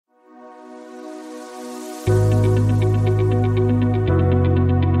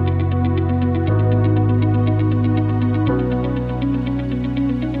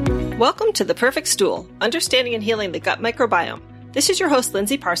Welcome to The Perfect Stool, Understanding and Healing the Gut Microbiome. This is your host,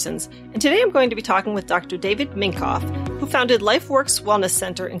 Lindsay Parsons, and today I'm going to be talking with Dr. David Minkoff, who founded LifeWorks Wellness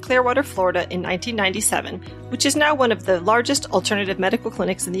Center in Clearwater, Florida in 1997, which is now one of the largest alternative medical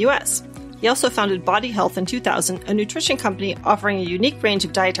clinics in the U.S. He also founded Body Health in 2000, a nutrition company offering a unique range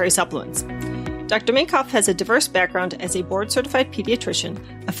of dietary supplements. Dr. Minkoff has a diverse background as a board-certified pediatrician,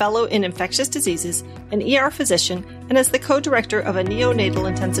 a fellow in infectious diseases, an ER physician, and as the co-director of a neonatal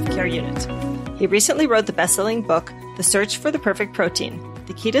intensive care unit. He recently wrote the best-selling book, The Search for the Perfect Protein,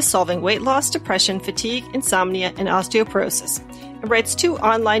 the key to solving weight loss, depression, fatigue, insomnia, and osteoporosis, and writes 2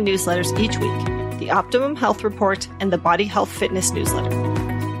 online newsletters each week, the Optimum Health Report and the Body Health Fitness Newsletter.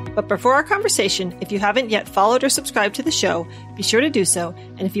 But before our conversation, if you haven't yet followed or subscribed to the show, be sure to do so.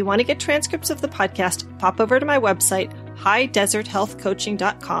 And if you want to get transcripts of the podcast, pop over to my website,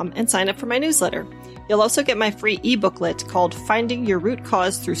 highdeserthealthcoaching.com, and sign up for my newsletter. You'll also get my free e-booklet called Finding Your Root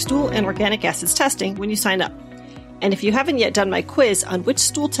Cause Through Stool and Organic Acids Testing when you sign up. And if you haven't yet done my quiz on which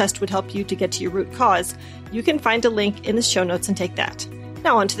stool test would help you to get to your root cause, you can find a link in the show notes and take that.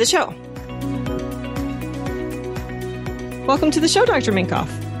 Now on to the show. Welcome to the show, Dr. Minkoff.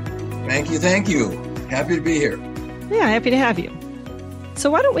 Thank you. Happy to be here. Yeah, happy to have you. So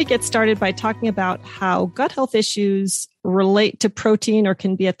why don't we get started by talking about how gut health issues relate to protein or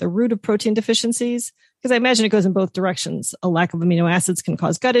can be at the root of protein deficiencies? Because I imagine it goes in both directions. A lack of amino acids can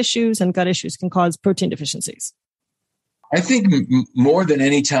cause gut issues, and gut issues can cause protein deficiencies. I think more than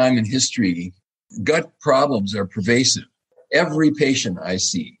any time in history, gut problems are pervasive. Every patient I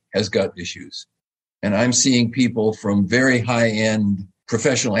see has gut issues. And I'm seeing people from very high-end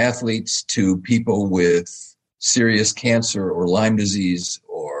professional athletes to people with serious cancer or Lyme disease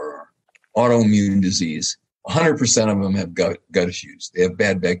or autoimmune disease. 100% of them have gut issues. They have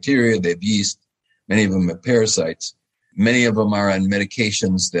bad bacteria, they have yeast, many of them have parasites. Many of them are on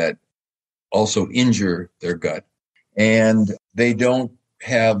medications that also injure their gut. And they don't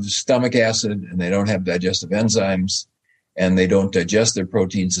have stomach acid, and they don't have digestive enzymes, and they don't digest their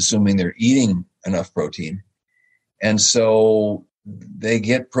proteins, assuming they're eating enough protein. And so they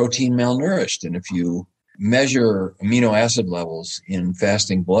get protein malnourished. And if you measure amino acid levels in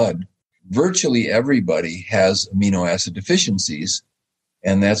fasting blood, virtually everybody has amino acid deficiencies.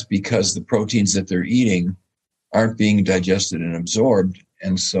 And that's because the proteins that they're eating aren't being digested and absorbed.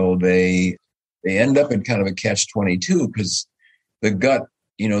 And so they end up in kind of a catch-22 because the gut,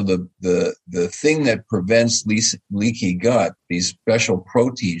 the thing that prevents leaky gut, these special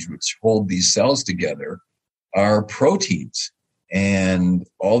proteins which hold these cells together, are proteins. And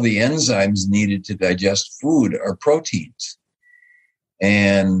all the enzymes needed to digest food are proteins.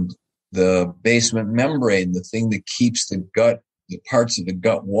 And the basement membrane, the thing that keeps the gut, the parts of the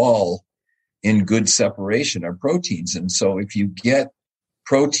gut wall in good separation, are proteins. And so if you get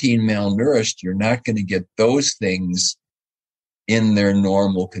protein malnourished, you're not going to get those things in their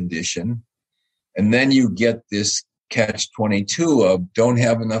normal condition. And then you get this catch-22 of don't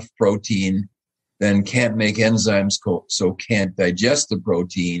have enough protein, then can't make enzymes, so can't digest the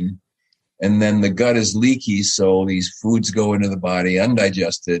protein. And then the gut is leaky, so these foods go into the body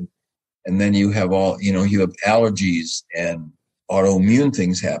undigested. And then you have you have allergies and autoimmune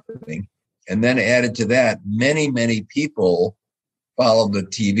things happening. And then added to that, many, many people follow the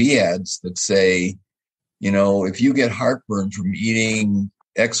TV ads that say, if you get heartburn from eating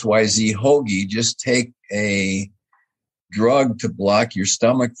XYZ hoagie, just take a drug to block your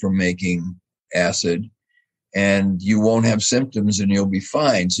stomach from making acid and you won't have symptoms and you'll be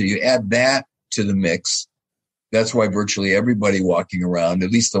fine. So you add that to the mix. That's why virtually everybody walking around,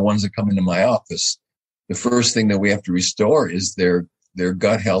 at least the ones that come into my office, the first thing that we have to restore is their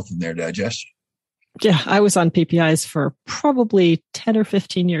gut health and their digestion. Yeah, I was on PPIs for probably 10 or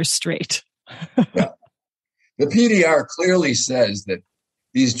 15 years straight. Yeah. The PDR clearly says that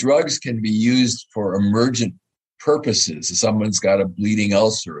these drugs can be used for emergent purposes. If someone's got a bleeding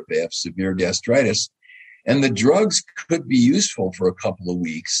ulcer, if they have severe gastritis, and the drugs could be useful for a couple of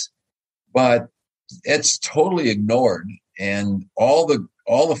weeks, but it's totally ignored. And all the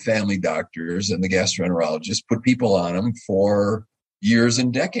family doctors and the gastroenterologists put people on them for years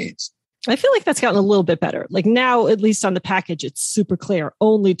and decades. I feel like that's gotten a little bit better. Like now, at least on the package, it's super clear,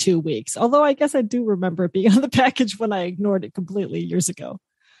 only 2 weeks. Although I guess I do remember it being on the package when I ignored it completely years ago.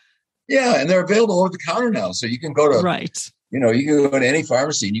 Yeah, and they're available over the counter now. So you can go to, you can go to any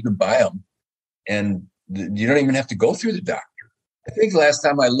pharmacy and you can buy them. And you don't even have to go through the doctor. I think last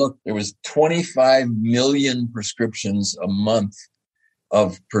time I looked, there was 25 million prescriptions a month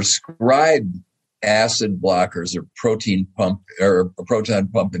of prescribed acid blockers or proton pump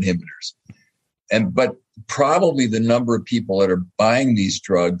inhibitors. But probably the number of people that are buying these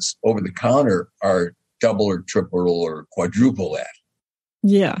drugs over the counter are double or triple or quadruple that.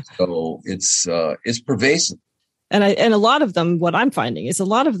 Yeah. So it's pervasive. And a lot of them, what I'm finding is a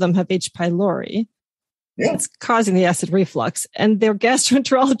lot of them have H. pylori. Yeah. It's causing the acid reflux. And their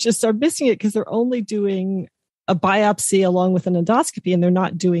gastroenterologists are missing it because they're only doing a biopsy along with an endoscopy, and they're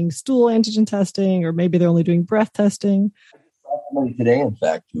not doing stool antigen testing, or maybe they're only doing breath testing. Somebody today, in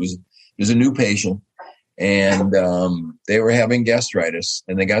fact, who's a new patient, and they were having gastritis,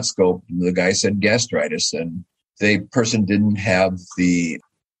 and they got scoped, and the guy said gastritis, and the person didn't have the,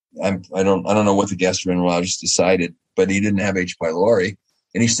 I don't know what the gastroenterologist decided, but he didn't have H. pylori,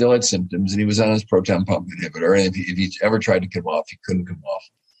 and he still had symptoms, and he was on his proton pump inhibitor, and if he ever tried to come off, he couldn't come off.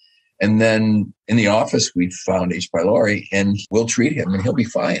 And then in the office, we found H. pylori, and we'll treat him, and he'll be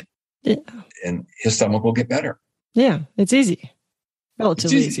fine. Yeah. And his stomach will get better. Yeah, it's easy.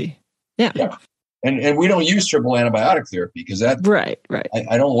 Relatively easy. Yeah. And we don't use triple antibiotic therapy because that... Right.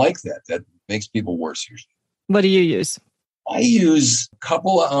 I don't like that. That makes people worse usually. What do you use? I use a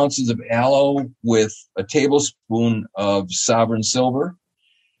couple of ounces of aloe with a tablespoon of Sovereign Silver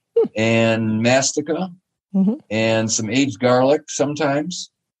and mastica and some aged garlic sometimes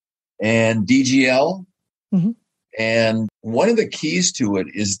and DGL. And one of the keys to it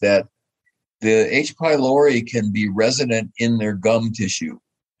is that the H. pylori can be resident in their gum tissue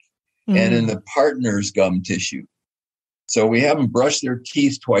and in the partner's gum tissue. So we have them brush their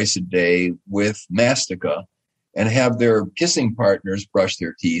teeth twice a day with mastica and have their kissing partners brush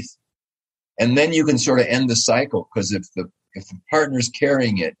their teeth. And then you can sort of end the cycle, because if the partner's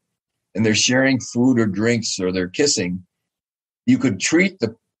carrying it and they're sharing food or drinks or they're kissing, you could treat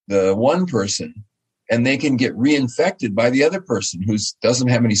the one person and they can get reinfected by the other person who doesn't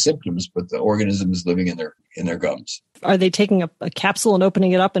have any symptoms, but the organism is living in their gums. Are they taking a capsule and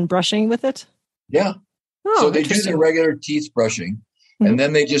opening it up and brushing with it? Yeah. Oh, so they do their regular teeth brushing, and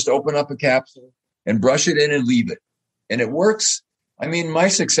then they just open up a capsule and brush it in and leave it. And it works. I mean, my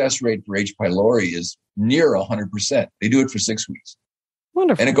success rate for H. pylori is near 100%. They do it for 6 weeks.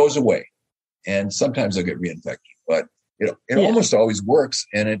 Wonderful. And it goes away. And sometimes they'll get reinfected, but it almost always works,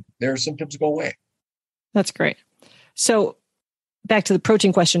 and their symptoms go away. That's great. So back to the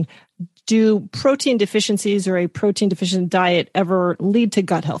protein question. Do protein deficiencies or a protein deficient diet ever lead to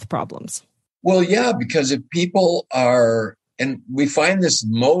gut health problems? Well, yeah, because if people are, and we find this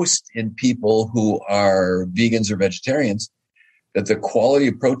most in people who are vegans or vegetarians, that the quality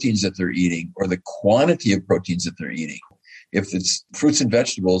of proteins that they're eating or the quantity of proteins that they're eating, if it's fruits and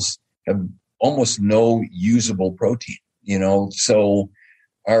vegetables, have almost no usable protein, so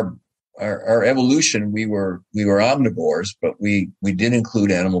our evolution, we were omnivores, but we did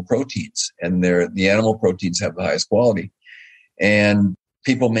include animal proteins, and the animal proteins have the highest quality. And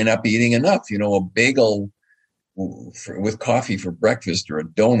people may not be eating enough. A bagel with coffee for breakfast, or a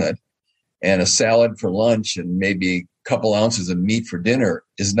donut and a salad for lunch, and maybe a couple ounces of meat for dinner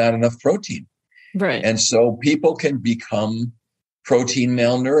is not enough protein. Right. And so people can become protein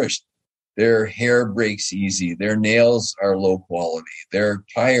malnourished. Their hair breaks easy. Their nails are low quality. They're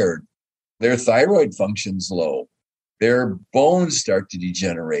tired. Their thyroid function's low. Their bones start to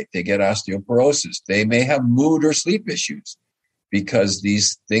degenerate. They get osteoporosis. They may have mood or sleep issues because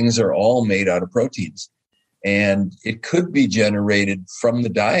these things are all made out of proteins. And it could be generated from the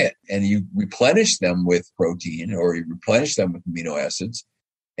diet. And you replenish them with protein, or you replenish them with amino acids,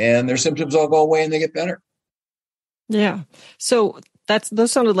 and their symptoms all go away and they get better. Yeah. So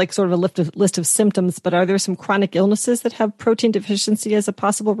those sounded like sort of a list of symptoms, but are there some chronic illnesses that have protein deficiency as a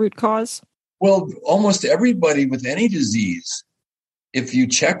possible root cause? Well, almost everybody with any disease, if you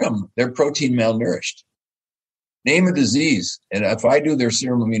check them, they're protein malnourished. Name a disease, and if I do their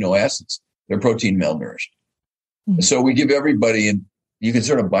serum amino acids, they're protein malnourished. Mm-hmm. So we give everybody, and you can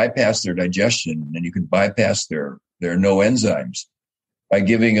sort of bypass their digestion, and you can bypass their no enzymes by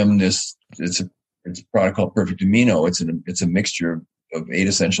giving them this. It's a product called Perfect Amino. It's a mixture of 8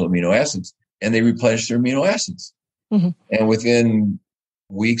 essential amino acids, and they replenish their amino acids. Mm-hmm. And within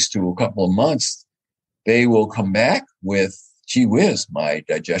weeks to a couple of months, they will come back with, gee whiz, my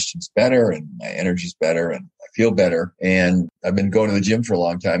digestion's better and my energy's better and I feel better. And I've been going to the gym for a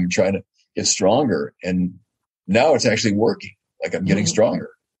long time and trying to get stronger. And now it's actually working. Like I'm getting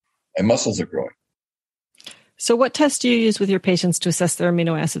stronger. My muscles are growing. So what tests do you use with your patients to assess their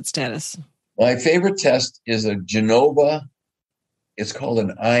amino acid status? My favorite test is a Genova. It's called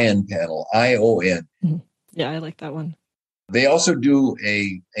an ion panel, ION. Mm-hmm. Yeah, I like that one. They also do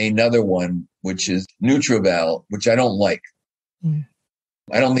another one, which is Nutrival, which I don't like. Mm.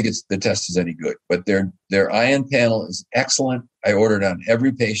 I don't think the test is any good, but their ion panel is excellent. I order it on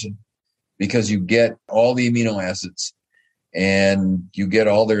every patient because you get all the amino acids and you get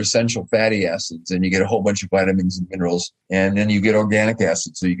all their essential fatty acids and you get a whole bunch of vitamins and minerals, and then you get organic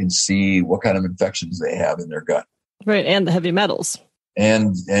acids so you can see what kind of infections they have in their gut. Right. And the heavy metals.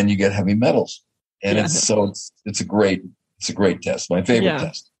 And you get heavy metals. And it's a great test. My favorite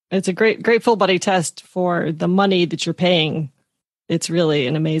test. It's a great full body test for the money that you're paying. It's really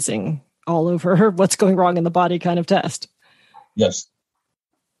an amazing all over what's going wrong in the body kind of test. Yes.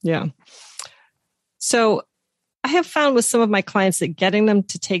 Yeah. So I have found with some of my clients that getting them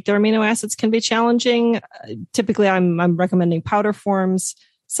to take their amino acids can be challenging. Typically, I'm recommending powder forms.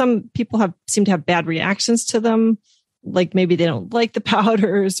 Some people seem to have bad reactions to them. Like maybe they don't like the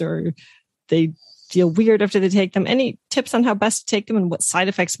powders or they feel weird after they take them. Any tips on how best to take them and what side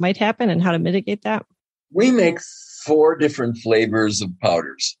effects might happen and how to mitigate that? We make 4 different flavors of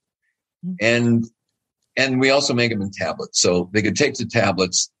powders. And we also make them in tablets. So they could take the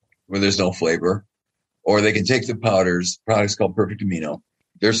tablets where there's no flavor, or they can take the products called Perfect Amino.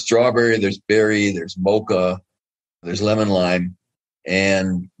 There's strawberry, there's berry, there's mocha, there's lemon lime.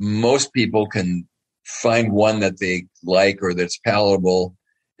 And most people can find one that they like or that's palatable.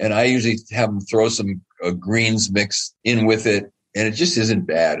 And I usually have them throw some greens mix in with it, and it just isn't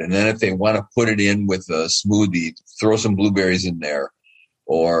bad. And then if they want to put it in with a smoothie, throw some blueberries in there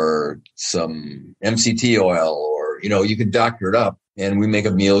or some MCT oil, or, you can doctor it up. And we make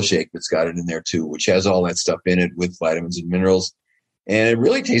a meal shake that's got it in there too, which has all that stuff in it with vitamins and minerals. And it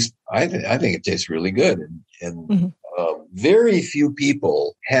really tastes, I think it tastes really good. And very few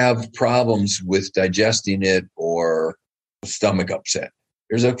people have problems with digesting it or stomach upset.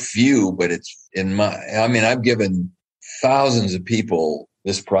 There's a few, but I've given thousands of people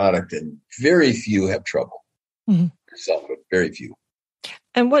this product and very few have trouble. Some, but very few.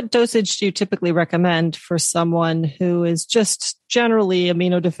 And what dosage do you typically recommend for someone who is just generally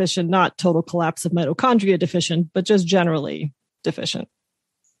amino deficient, not total collapse of mitochondria deficient, but just generally deficient?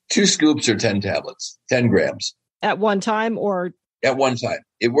 2 scoops or 10 tablets, 10 grams. At one time or? At one time.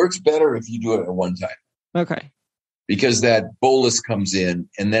 It works better if you do it at one time. Okay. Because that bolus comes in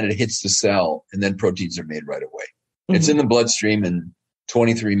and then it hits the cell and then proteins are made right away. It's in the bloodstream in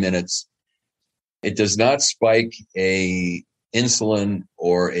 23 minutes. It does not spike a insulin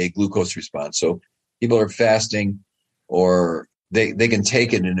or a glucose response. So people are fasting or they can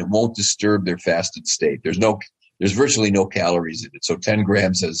take it and it won't disturb their fasted state. There's virtually no calories in it. So 10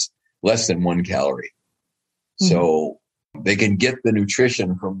 grams has less than 1 calorie. So they can get the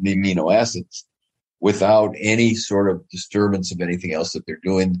nutrition from the amino acids without any sort of disturbance of anything else that they're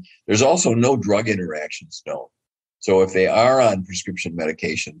doing. There's also no drug interactions known. So if they are on prescription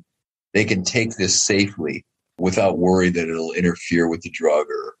medication, they can take this safely without worry that it'll interfere with the drug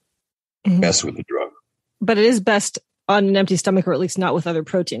or mess with the drug. But it is best on an empty stomach, or at least not with other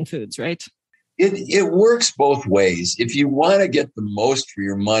protein foods, right? It works both ways. If you want to get the most for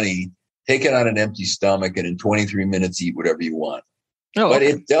your money, take it on an empty stomach and in 23 minutes eat whatever you want. But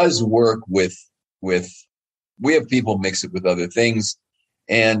it does work with we have people mix it with other things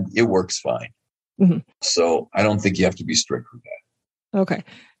and it works fine. So I don't think you have to be strict with that. Okay.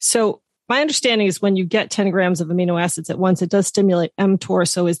 So my understanding is when you get 10 grams of amino acids at once, it does stimulate mTOR.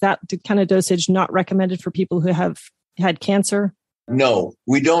 So is that the kind of dosage not recommended for people who have had cancer? No,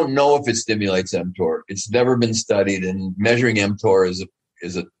 we don't know if it stimulates mTOR. It's never been studied, and measuring mTOR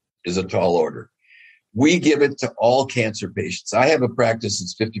is a tall order. We give it to all cancer patients. I have a practice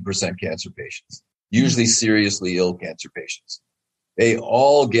that's 50% cancer patients, usually seriously ill cancer patients. They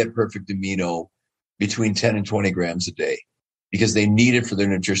all get Perfect Amino between 10 and 20 grams a day because they need it for their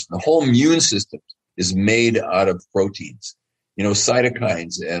nutrition. The whole immune system is made out of proteins,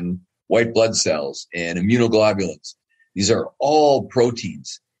 cytokines and white blood cells and immunoglobulins. These are all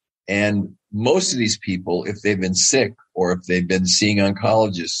proteins. And most of these people, if they've been sick or if they've been seeing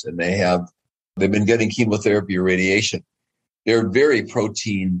oncologists and they've been getting chemotherapy or radiation, they're very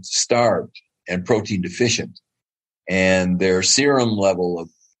protein starved and protein deficient. And their serum level of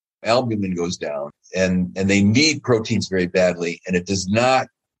albumin goes down and they need proteins very badly. And it does not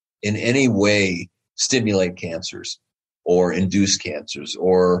in any way stimulate cancers or induce cancers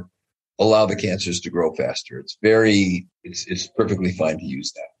or allow the cancers to grow faster. It's perfectly fine to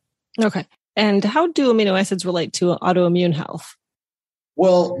use that. Okay. And how do amino acids relate to autoimmune health?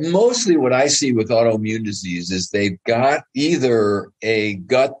 Well, mostly what I see with autoimmune disease is they've got either a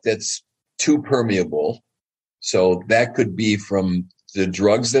gut that's too permeable. So that could be from the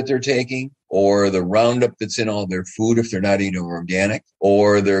drugs that they're taking or the Roundup that's in all their food if they're not eating organic,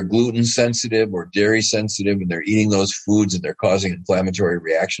 or they're gluten sensitive or dairy sensitive and they're eating those foods and they're causing inflammatory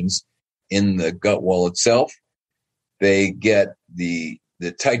reactions in the gut wall itself. They get the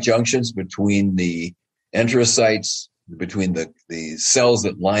the tight junctions between the enterocytes, between the cells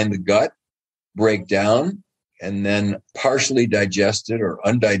that line the gut, break down, and then partially digested or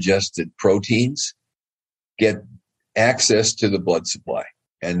undigested proteins get access to the blood supply.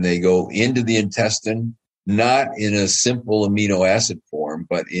 And they go into the intestine, not in a simple amino acid form,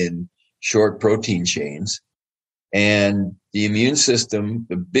 but in short protein chains. And the immune system,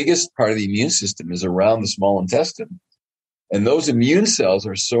 the biggest part of the immune system is around the small intestine. And those immune cells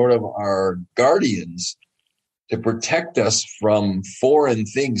are sort of our guardians to protect us from foreign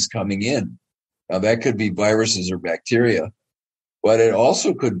things coming in. Now, that could be viruses or bacteria, but it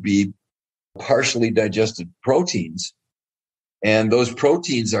also could be partially digested proteins. And those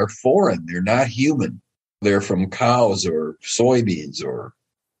proteins are foreign. They're not human. They're from cows or soybeans or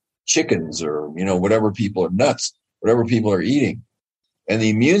chickens or, whatever people are nuts, whatever people are eating. And the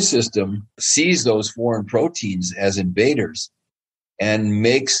immune system sees those foreign proteins as invaders and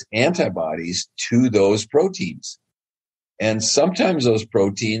makes antibodies to those proteins. And sometimes those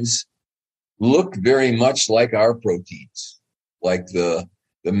proteins look very much like our proteins, like the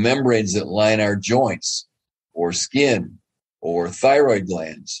membranes that line our joints or skin or thyroid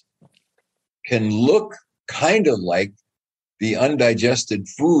glands can look kind of like the undigested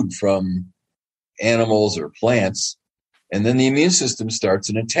food from animals or plants. And then the immune system starts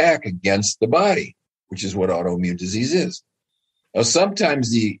an attack against the body, which is what autoimmune disease is. Now,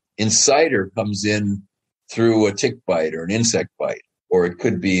 sometimes the inciter comes in through a tick bite or an insect bite, or it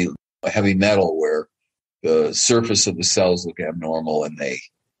could be a heavy metal where the surface of the cells look abnormal and the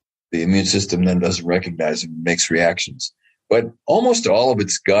immune system then doesn't recognize them and makes reactions. But almost all of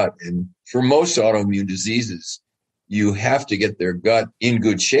it's gut. And for most autoimmune diseases, you have to get their gut in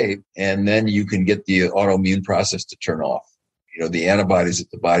good shape, and then you can get the autoimmune process to turn off. The antibodies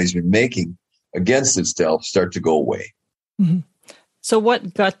that the body's been making against itself start to go away. Mm-hmm. So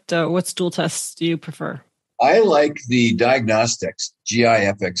what stool tests do you prefer? I like the diagnostics,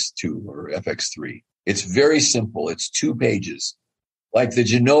 GI-FX2 or FX3. It's very simple. It's 2 pages, like the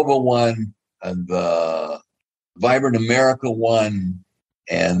Genova one and the Vibrant America one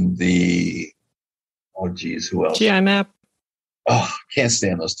and the, who else? GI map. Oh, can't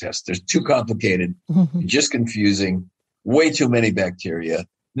stand those tests. They're too complicated, just confusing, way too many bacteria.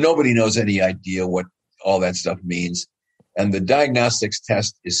 Nobody knows any idea what all that stuff means. And the diagnostics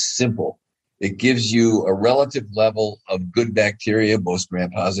test is simple. It gives you a relative level of good bacteria, both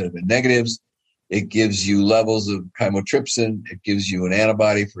gram-positive and negatives. It gives you levels of chymotrypsin. It gives you an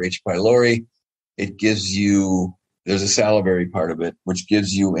antibody for H. pylori. It gives you, there's a salivary part of it, which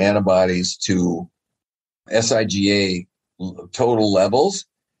gives you antibodies to SIGA total levels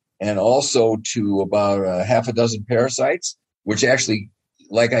and also to about half a dozen parasites, which actually,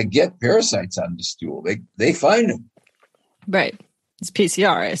 like I get parasites on the stool. They find them. Right. It's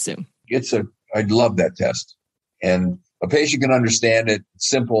PCR, I assume. I'd love that test. And a patient can understand it. It's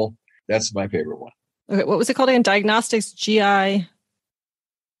simple. That's my favorite one. Okay. What was it called again? Diagnostics, GI?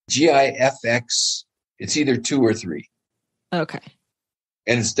 GI-FX. It's either 2 or 3. Okay.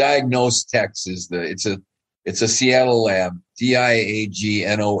 And it's Diagnos Tex it's a Seattle lab,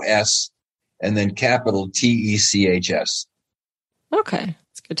 DIAGNOS, and then capital TECHS. Okay.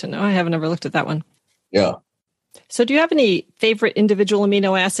 It's good to know. I haven't ever looked at that one. Yeah. So do you have any favorite individual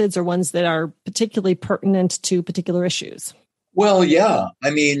amino acids or ones that are particularly pertinent to particular issues? Well, yeah.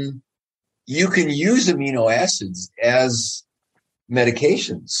 I mean, you can use amino acids as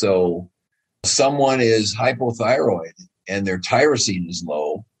medication. So someone is hypothyroid and their tyrosine is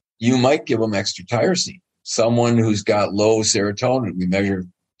low, you might give them extra tyrosine. Someone who's got low serotonin, we measure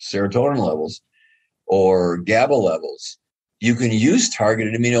serotonin levels or GABA levels. You can use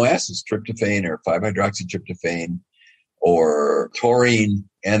targeted amino acids, tryptophan or 5-hydroxytryptophan or taurine,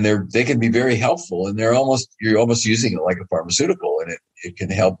 and they can be very helpful. And you're almost using it like a pharmaceutical, and it can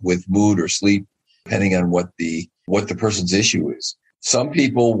help with mood or sleep, depending on what the person's issue is. Some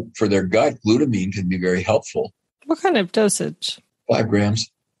people, for their gut, glutamine can be very helpful. What kind of dosage? 5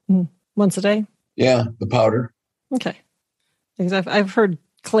 grams. Once a day? Yeah, the powder. Okay. Because I've heard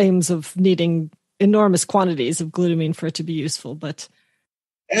claims of needing enormous quantities of glutamine for it to be useful, but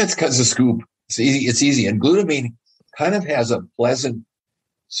it's because the scoop. It's easy. And glutamine kind of has a pleasant,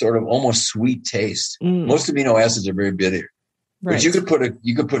 sort of almost sweet taste. Most amino acids are very bitter. Right. But you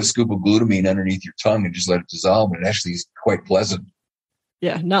could put a scoop of glutamine underneath your tongue and just let it dissolve, and it actually is quite pleasant.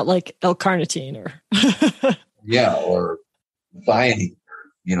 Yeah, not like L-carnitine or yeah, or thiamine.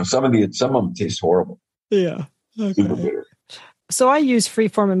 Some of them taste horrible. Yeah. Okay. Super bitter. So I use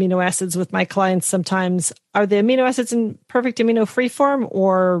free-form amino acids with my clients sometimes. Are the amino acids in perfect amino free form,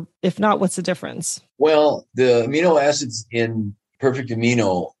 or if not, what's the difference? Well, the amino acids in perfect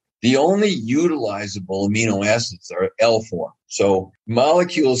amino, the only utilizable amino acids are L form. So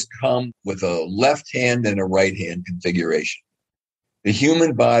molecules come with a left hand and a right hand configuration. The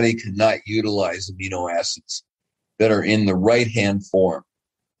human body cannot utilize amino acids that are in the right hand form.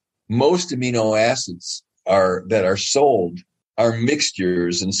 Most amino acids that are sold are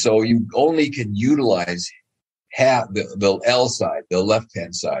mixtures, and so you only can utilize half the L side, the left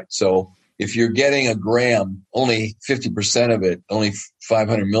hand side. So if you're getting a gram, only 50% of it, only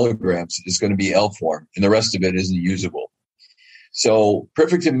 500 milligrams is going to be L form, and the rest of it isn't usable. So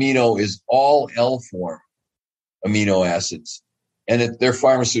perfect amino is all L form amino acids, and they're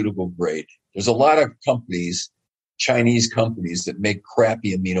pharmaceutical grade. There's a lot of companies, Chinese companies, that make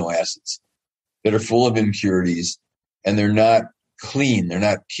crappy amino acids that are full of impurities, and they're not clean. They're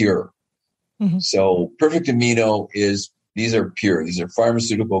not pure. Mm-hmm. So perfect amino these are pure. These are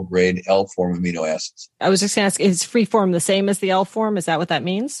pharmaceutical grade L form amino acids. I was just going to ask, is free form the same as the L form? Is that what that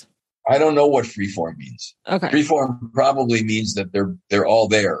means? I don't know what free form means. Okay. Free form probably means that they're all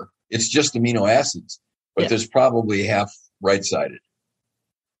there. It's just amino acids, but there's probably half right-sided.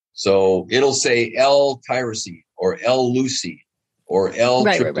 So it'll say L-tyrosine or L-leucine or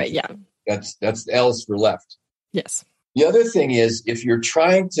L-tryptophan. Right. Yeah. That's L's for left. Yes. The other thing is, if you're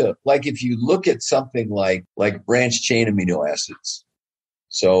trying to, like, if you look at something like branch chain amino acids.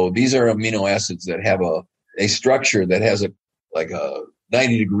 So these are amino acids that have a structure that has a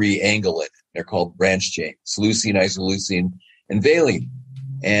 90-degree angle in it. They're called branch chains: leucine, isoleucine, and valine.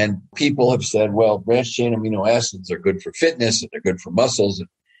 And people have said, well, branch chain amino acids are good for fitness and they're good for muscles, and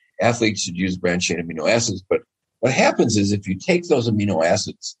athletes should use branch chain amino acids. But what happens is, if you take those amino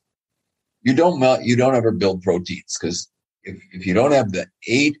acids, you don't ever build proteins, because if you don't have the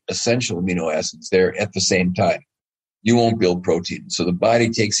 8 essential amino acids there at the same time, you won't build protein. So the body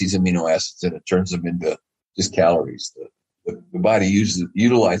takes these amino acids and it turns them into just calories. The body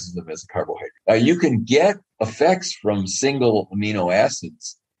utilizes them as a carbohydrate. Now, you can get effects from single amino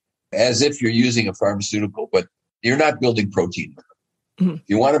acids as if you're using a pharmaceutical, but you're not building protein with them. Mm-hmm. If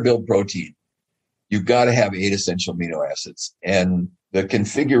you want to build protein, you've got to have 8 essential amino acids. And the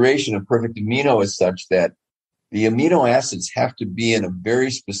configuration of perfect amino is such that the amino acids have to be in a very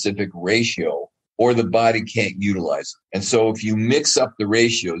specific ratio, or the body can't utilize them. And so if you mix up the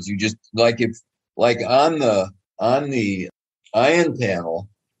ratios, you just on the ion panel,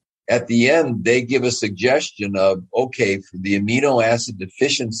 at the end, they give a suggestion of, okay, for the amino acid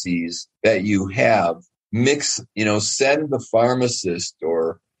deficiencies that you have, send the pharmacist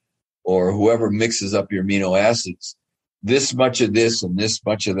or whoever mixes up your amino acids this much of this and this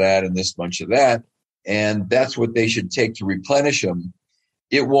much of that and this much of that. And that's what they should take to replenish them.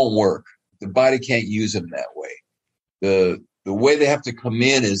 It won't work. The body can't use them that way. The way they have to come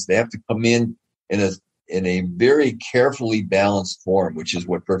in is they have to come in a very carefully balanced form, which is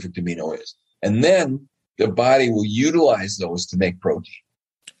what perfect amino is. And then the body will utilize those to make protein.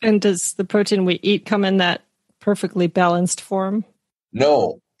 And does the protein we eat come in that perfectly balanced form?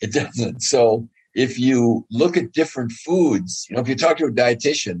 No, it doesn't. So if you look at different foods, if you talk to a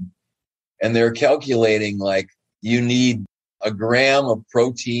dietitian and they're calculating, like, you need a gram of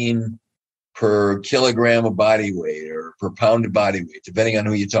protein per kilogram of body weight or per pound of body weight, depending on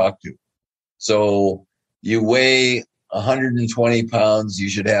who you talk to. So you weigh 120 pounds, you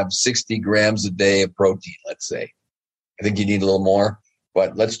should have 60 grams a day of protein, let's say. I think you need a little more,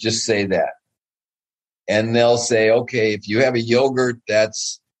 but let's just say that. And they'll say, okay, if you have a yogurt,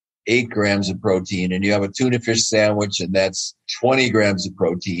 that's 8 grams of protein, and you have a tuna fish sandwich, and that's 20 grams of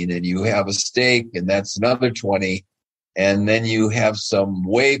protein, and you have a steak, and that's another 20, and then you have some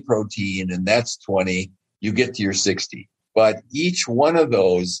whey protein, and that's 20, you get to your 60. But each one of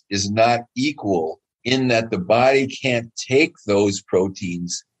those is not equal, in that the body can't take those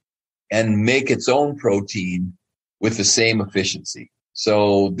proteins and make its own protein with the same efficiency.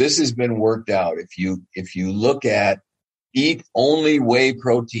 So this has been worked out. If you look at, eat only whey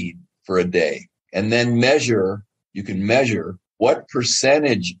protein for a day, and then you can measure what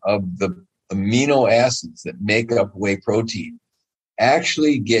percentage of the amino acids that make up whey protein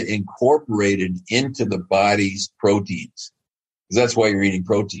actually get incorporated into the body's proteins. Because that's why you're eating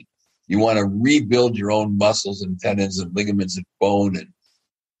protein. You want to rebuild your own muscles and tendons and ligaments and bone and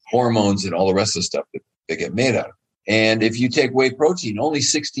hormones and all the rest of the stuff that they get made out of. And if you take whey protein, only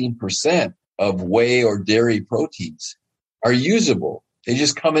 16% of whey or dairy proteins are usable. They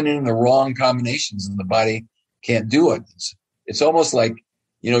just come in the wrong combinations, and the body can't do it. It's almost like,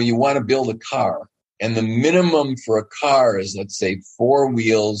 you want to build a car, and the minimum for a car is, let's say, 4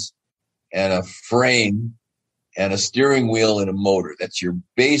 wheels and a frame and a steering wheel and a motor. That's your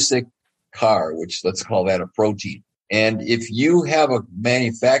basic car, which let's call that a protein. And if you have a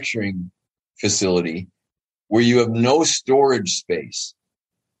manufacturing facility where you have no storage space,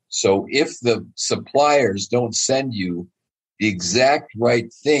 so if the suppliers don't send you the exact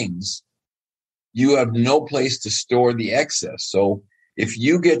right things, you have no place to store the excess. So if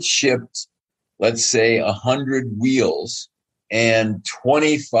you get shipped, let's say 100 wheels and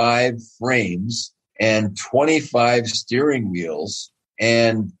 25 frames and 25 steering wheels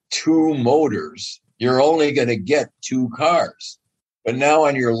and 2 motors, you're only going to get 2 cars. But now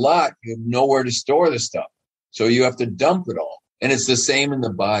on your lot, you have nowhere to store the stuff. So you have to dump it all. And it's the same in the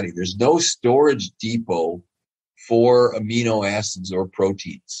body. There's no storage depot for amino acids or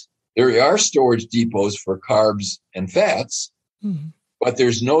proteins. There are storage depots for carbs and fats, but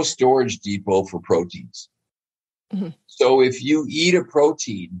there's no storage depot for proteins. Mm-hmm. So if you eat a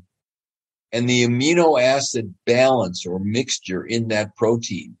protein and the amino acid balance or mixture in that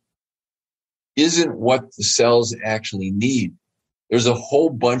protein isn't what the cells actually need, there's a whole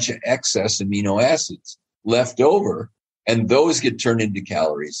bunch of excess amino acids left over, and those get turned into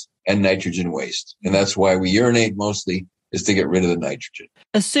calories and nitrogen waste. And that's why we urinate mostly, is to get rid of the nitrogen.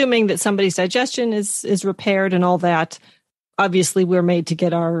 Assuming that somebody's digestion is repaired and all that, obviously we're made to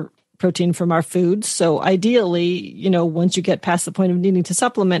get our protein from our foods. So ideally, once you get past the point of needing to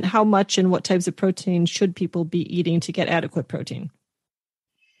supplement, how much and what types of protein should people be eating to get adequate protein?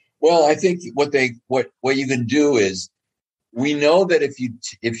 Well, I think what you can do is, we know that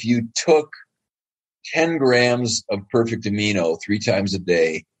if you took 10 grams of perfect amino 3 times a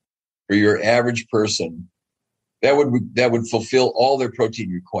day for your average person, that would fulfill all their protein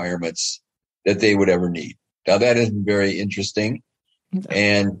requirements that they would ever need. Now, that isn't very interesting,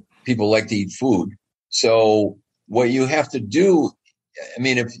 and people like to eat food. So what you have to do,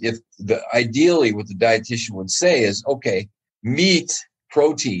 ideally what the dietitian would say is, okay, meat,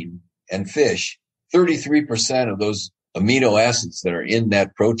 protein, and fish, 33% of those amino acids that are in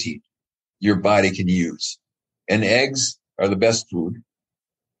that protein, your body can use. And eggs are the best food.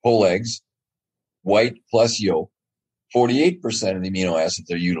 Whole eggs, white plus yolk, 48% of the amino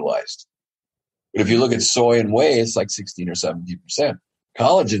acids are utilized. But if you look at soy and whey, it's like 16 or 17%.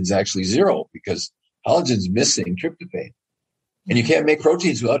 Collagen's actually 0 because collagen's missing tryptophan. And you can't make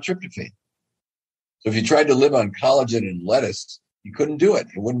proteins without tryptophan. So if you tried to live on collagen and lettuce, you couldn't do it.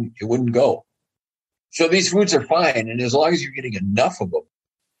 It wouldn't go. So these foods are fine. And as long as you're getting enough of them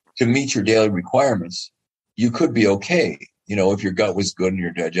to meet your daily requirements, you could be okay. If your gut was good and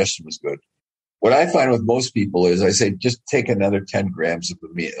your digestion was good. What I find with most people is I say, just take another 10 grams of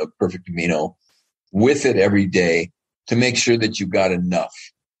perfect amino with it every day to make sure that you got enough.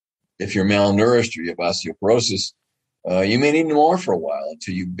 If you're malnourished or you have osteoporosis, you may need more for a while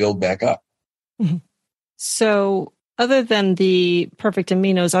until you build back up. Mm-hmm. So other than the perfect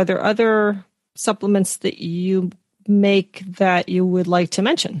aminos, are there other supplements that you make that you would like to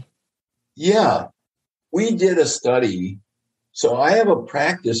mention? Yeah, we did a study. So I have a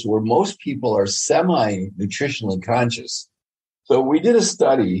practice where most people are semi-nutritionally conscious. So we did a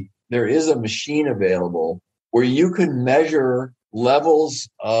study. There is a machine available where you can measure levels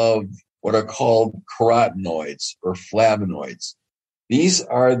of what are called carotenoids or flavonoids. These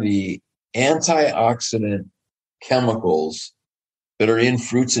are the antioxidant chemicals that are in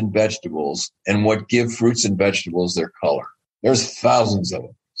fruits and vegetables and what give fruits and vegetables their color. There's thousands of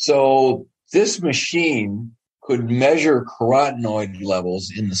them. So this machine could measure carotenoid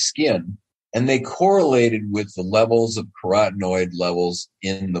levels in the skin, and they correlated with the levels of carotenoid levels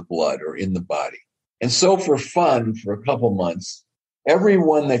in the blood or in the body. And so for fun, for a couple months,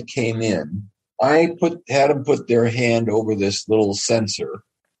 everyone that came in, I had them put their hand over this little sensor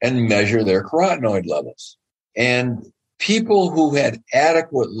and measure their carotenoid levels. And people who had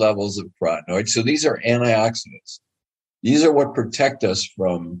adequate levels of carotenoids, so these are antioxidants. These are what protect us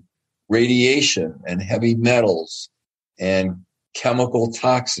from radiation and heavy metals and chemical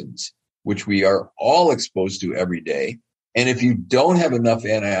toxins, which we are all exposed to every day. And if you don't have enough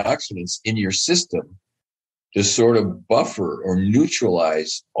antioxidants in your system to sort of buffer or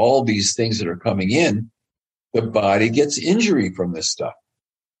neutralize all these things that are coming in, the body gets injury from this stuff.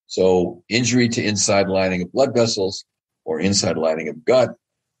 So injury to inside lining of blood vessels or inside lining of gut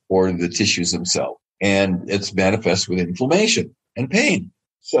or the tissues themselves. And it's manifest with inflammation and pain.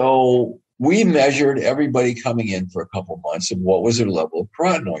 So we measured everybody coming in for a couple months and what was their level of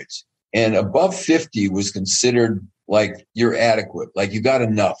carotenoids. And above 50 was considered like you're adequate, like you got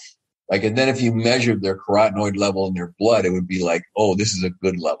enough. And then if you measured their carotenoid level in their blood, it would be like, oh, this is a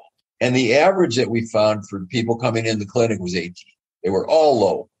good level. And the average that we found for people coming in the clinic was 18. They were all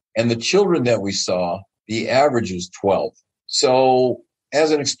low. And the children that we saw, the average was 12. So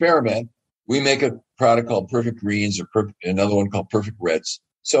as an experiment, we make a product called Perfect Greens or another one called Perfect Reds.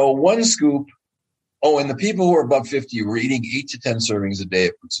 So one scoop. Oh, and the people who are above 50 were eating 8 to 10 servings a day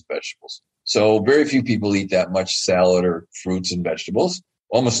of fruits and vegetables. So very few people eat that much salad or fruits and vegetables.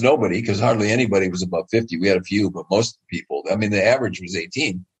 Almost nobody, because hardly anybody was above 50. We had a few, but most people, the average was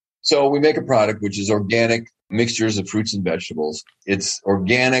 18. So we make a product which is organic mixtures of fruits and vegetables. It's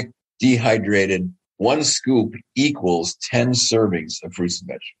organic, dehydrated. One scoop equals 10 servings of fruits and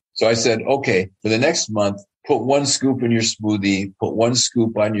vegetables. So I said, okay, for the next month, put one scoop in your smoothie, put one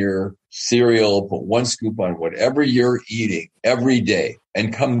scoop on your cereal, put one scoop on whatever you're eating every day,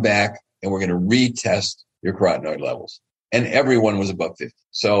 and come back and we're going to retest your carotenoid levels. And everyone was above 50.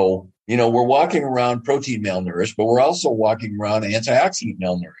 So, we're walking around protein malnourished, but we're also walking around antioxidant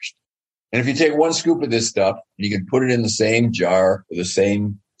malnourished. And if you take one scoop of this stuff, you can put it in the same jar or the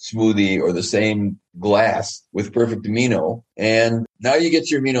same smoothie or the same glass with Perfect Amino, and now you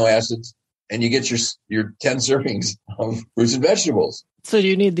get your amino acids and you get your 10 servings of fruits and vegetables. So do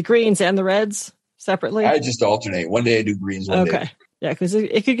you need the greens and the reds separately? I just alternate. One day I do greens, one day. Okay. Yeah, because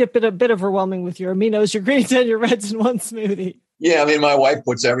it could get a bit overwhelming with your aminos, your greens, and your reds in one smoothie. Yeah, my wife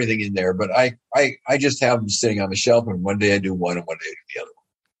puts everything in there, but I just have them sitting on the shelf, and one day I do one and one day I do the other one.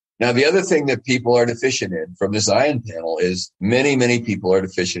 Now, the other thing that people are deficient in from this ion panel is many, many people are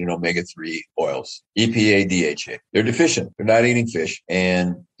deficient in omega-3 oils, EPA, DHA. They're deficient. They're not eating fish,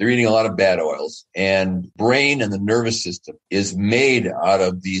 and they're eating a lot of bad oils. And brain and the nervous system is made out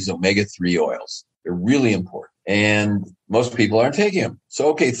of these omega-3 oils. They're really important. And most people aren't taking them. So,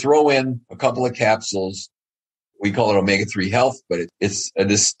 okay, throw in a couple of capsules. We call it omega-3 health, but it's a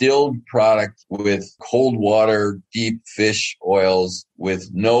distilled product with cold water, deep fish oils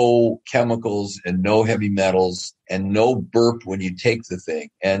with no chemicals and no heavy metals and no burp when you take the thing.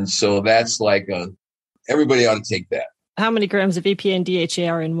 And so that's like everybody ought to take that. How many grams of EPA and DHA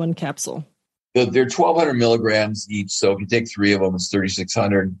are in one capsule? They're 1,200 milligrams each. So if you take 3 of them, it's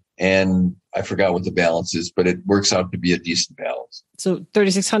 3,600. And I forgot what the balance is, but it works out to be a decent balance. So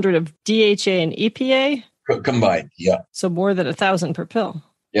 3,600 of DHA and EPA? Combined, yeah. So more than 1,000 per pill.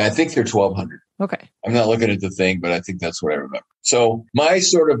 Yeah, I think they're 1,200. Okay. I'm not looking at the thing, but I think that's what I remember. So my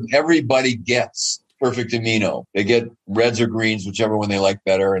sort of everybody gets Perfect Amino. They get reds or greens, whichever one they like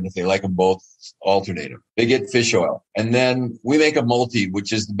better. And if they like them both, alternate them. They get fish oil. And then we make a multi,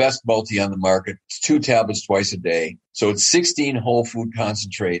 which is the best multi on the market. It's 2 tablets twice a day. So it's 16 whole food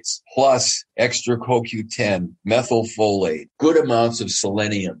concentrates plus extra CoQ10, methylfolate, good amounts of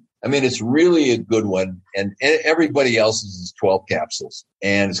selenium. It's really a good one. And everybody else's is 12 capsules.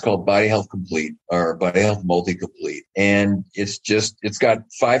 And it's called Body Health Complete or Body Health Multi-Complete. And it's got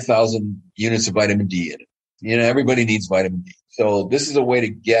 5,000 units of vitamin D in it. Everybody needs vitamin D. So this is a way to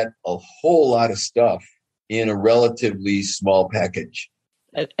get a whole lot of stuff in a relatively small package.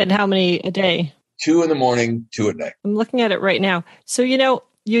 And how many a day? 2 in the morning, 2 at night. I'm looking at it right now. So,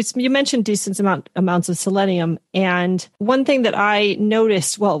 you mentioned decent amounts of selenium. And one thing that I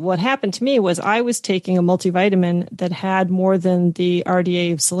noticed, what happened to me was I was taking a multivitamin that had more than the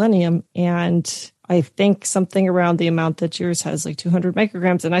RDA of selenium. And I think something around the amount that yours has, like 200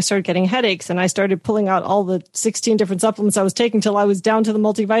 micrograms. And I started getting headaches and I started pulling out all the 16 different supplements I was taking till I was down to the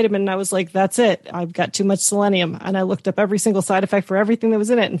multivitamin. And I was like, that's it. I've got too much selenium. And I looked up every single side effect for everything that was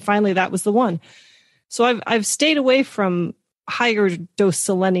in it. And finally, that was the one. So I've stayed away from higher dose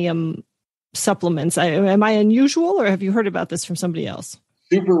selenium supplements. Am I unusual, or have you heard about this from somebody else?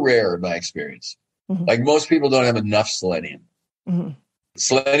 Super rare in my experience. Mm-hmm. Like most people don't have enough selenium. Mm-hmm.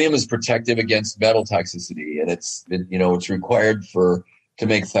 Selenium is protective against metal toxicity, and it's required to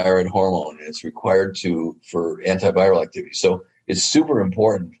make thyroid hormone, and it's required for antiviral activity. So it's super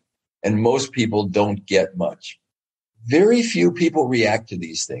important, and most people don't get much. Very few people react to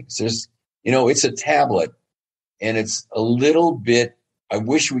these things. It's a tablet. And it's a little bit, I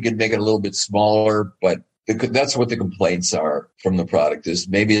wish we could make it a little bit smaller, but that's what the complaints are from the product is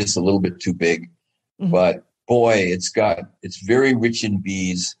maybe it's a little bit too big. Mm-hmm. But boy, it's very rich in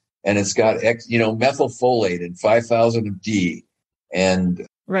Bs and it's got, methylfolate and 5,000 of D. And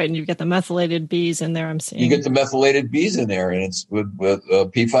right. And you've got the methylated Bs in there, I'm seeing. You get the methylated Bs in there and it's with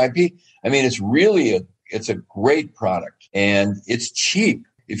P5P. It's a great product and it's cheap.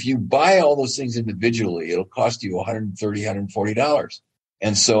 If you buy all those things individually, it'll cost you $130, $140.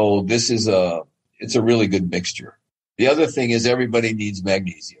 And so it's a really good mixture. The other thing is everybody needs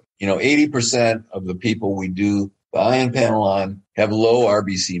magnesium. 80% of the people we do the ion panel on have low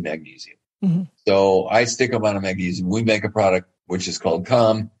RBC magnesium. Mm-hmm. So I stick them on a magnesium. We make a product which is called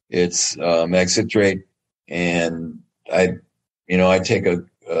Calm. It's mag citrate. And I take a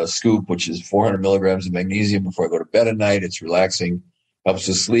scoop, which is 400 milligrams of magnesium before I go to bed at night. It's relaxing. Helps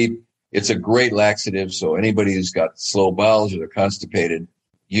us sleep. It's a great laxative. So anybody who's got slow bowels or they're constipated,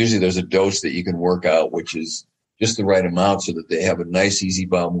 usually there's a dose that you can work out, which is just the right amount so that they have a nice, easy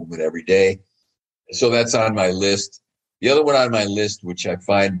bowel movement every day. So that's on my list. The other one on my list, which I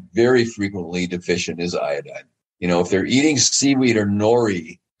find very frequently deficient, is iodine. If they're eating seaweed or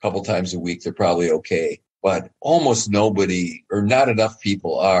nori a couple times a week, they're probably okay. But almost nobody or not enough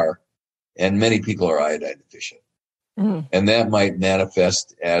people are, and many people are iodine deficient. Mm. And that might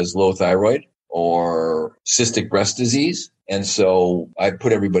manifest as low thyroid or cystic breast disease. And so I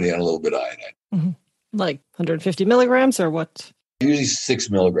put everybody on a little bit of iodine. Mm-hmm. Like 150 milligrams or what? Usually 6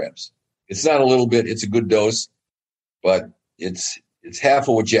 milligrams. It's not a little bit, it's a good dose, but it's half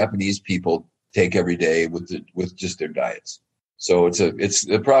of what Japanese people take every day with just their diets. So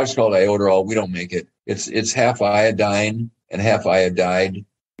the product's called iodoral. We don't make it. It's half iodine and half iodide.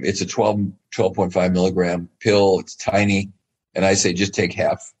 It's a 12.5 milligram pill. It's tiny. And I say just take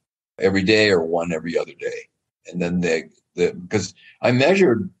half every day or one every other day. And then because I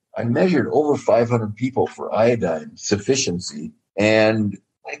measured over 500 people for iodine sufficiency, and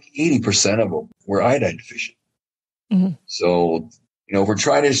like 80% of them were iodine deficient. Mm-hmm. So, if we're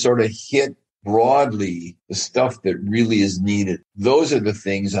trying to sort of hit broadly the stuff that really is needed, those are the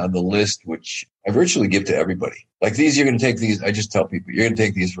things on the list, which I virtually give to everybody. Like these, you're going to take these. I just tell people you're going to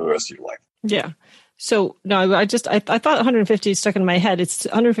take these for the rest of your life. Yeah. So no, I thought 150 stuck in my head. It's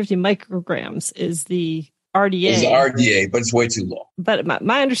 150 micrograms is the RDA. It's RDA, but it's way too low. But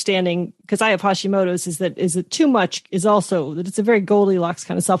my understanding, because I have Hashimoto's, is that too much is also that it's a very Goldilocks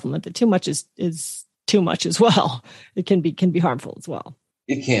kind of supplement. That too much is too much as well. It can be harmful as well.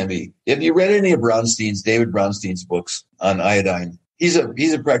 It can be. Have you read any of David Brownstein's books on iodine? He's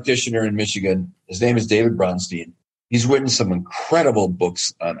a practitioner in Michigan. His name is David Brownstein. He's written some incredible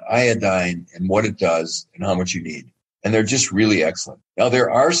books on iodine and what it does and how much you need. And they're just really excellent. Now,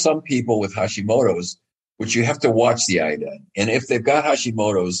 there are some people with Hashimoto's which you have to watch the iodine. And if they've got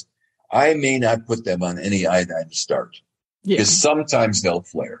Hashimoto's, I may not put them on any iodine to start. Yeah. Because sometimes they'll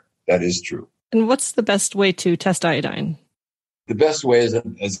flare. That is true. And what's the best way to test iodine? The best way is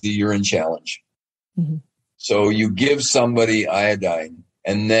as the urine challenge. Mm-hmm. So you give somebody iodine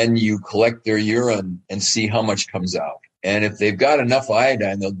and then you collect their urine and see how much comes out. And if they've got enough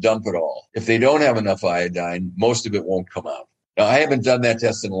iodine, they'll dump it all. If they don't have enough iodine, most of it won't come out. Now, I haven't done that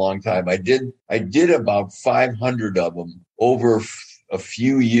test in a long time. I did about 500 of them over a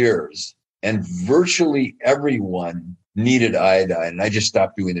few years, and virtually everyone needed iodine. And I just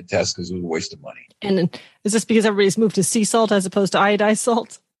stopped doing the test because it was a waste of money. And is this because everybody's moved to sea salt as opposed to iodized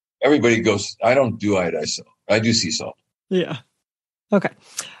salt? Everybody goes, I don't do iodized salt. I do sea salt. Yeah. Okay.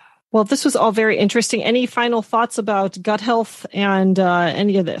 Well, this was all very interesting. Any final thoughts about gut health and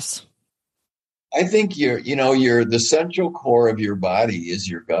any of this? I think the central core of your body is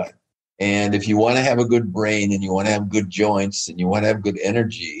your gut. And if you want to have a good brain and you want to have good joints and you want to have good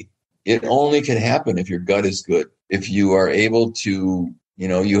energy, it only can happen if your gut is good. If you are able to,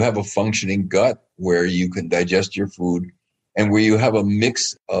 you have a functioning gut where you can digest your food and where you have a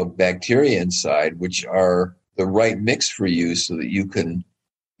mix of bacteria inside, which are the right mix for you so that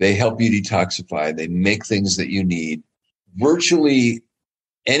they help you detoxify. They make things that you need. Virtually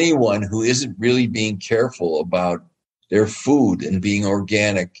anyone who isn't really being careful about their food and being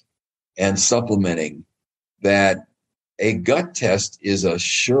organic and supplementing, that a gut test is a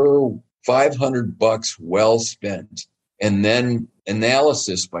sure $500 well spent. And then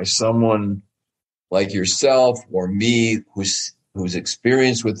analysis by someone like yourself or me who's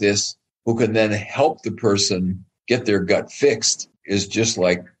experienced with this, who can then help the person get their gut fixed, is just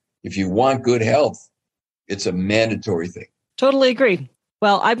like, if you want good health, it's a mandatory thing. Totally agree.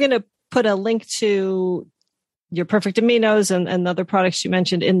 Well, I'm going to put a link to your Perfect Aminos and other products you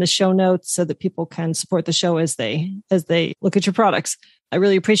mentioned in the show notes so that people can support the show as they look at your products. I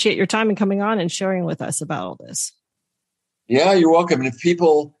really appreciate your time and coming on and sharing with us about all this. Yeah, you're welcome. And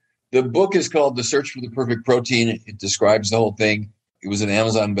the book is called The Search for the Perfect Protein. It describes the whole thing. It was an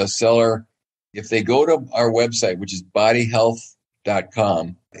Amazon bestseller. If they go to our website, which is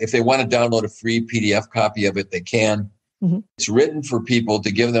bodyhealth.com, if they want to download a free PDF copy of it, they can. Mm-hmm. It's written for people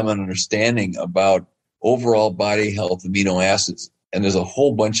to give them an understanding about overall body health, amino acids. And there's a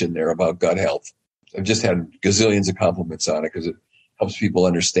whole bunch in there about gut health. I've just had gazillions of compliments on it because it helps people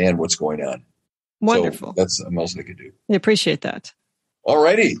understand what's going on. Wonderful. So that's the most I could do. I appreciate that. All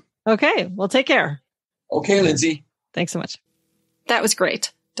righty. Okay. Well, take care. Okay, Lindsay. Thanks so much. That was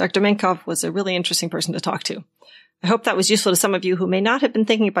great. Dr. Minkoff was a really interesting person to talk to. I hope that was useful to some of you who may not have been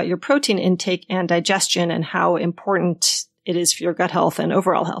thinking about your protein intake and digestion and how important it is for your gut health and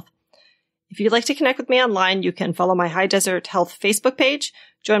overall health. If you'd like to connect with me online, you can follow my High Desert Health Facebook page,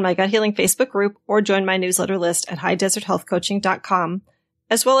 join my Gut Healing Facebook group, or join my newsletter list at highdeserthealthcoaching.com,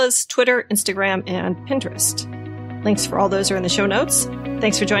 as well as Twitter, Instagram, and Pinterest. Links for all those are in the show notes.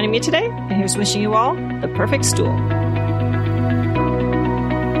 Thanks for joining me today, and here's wishing you all the perfect stool.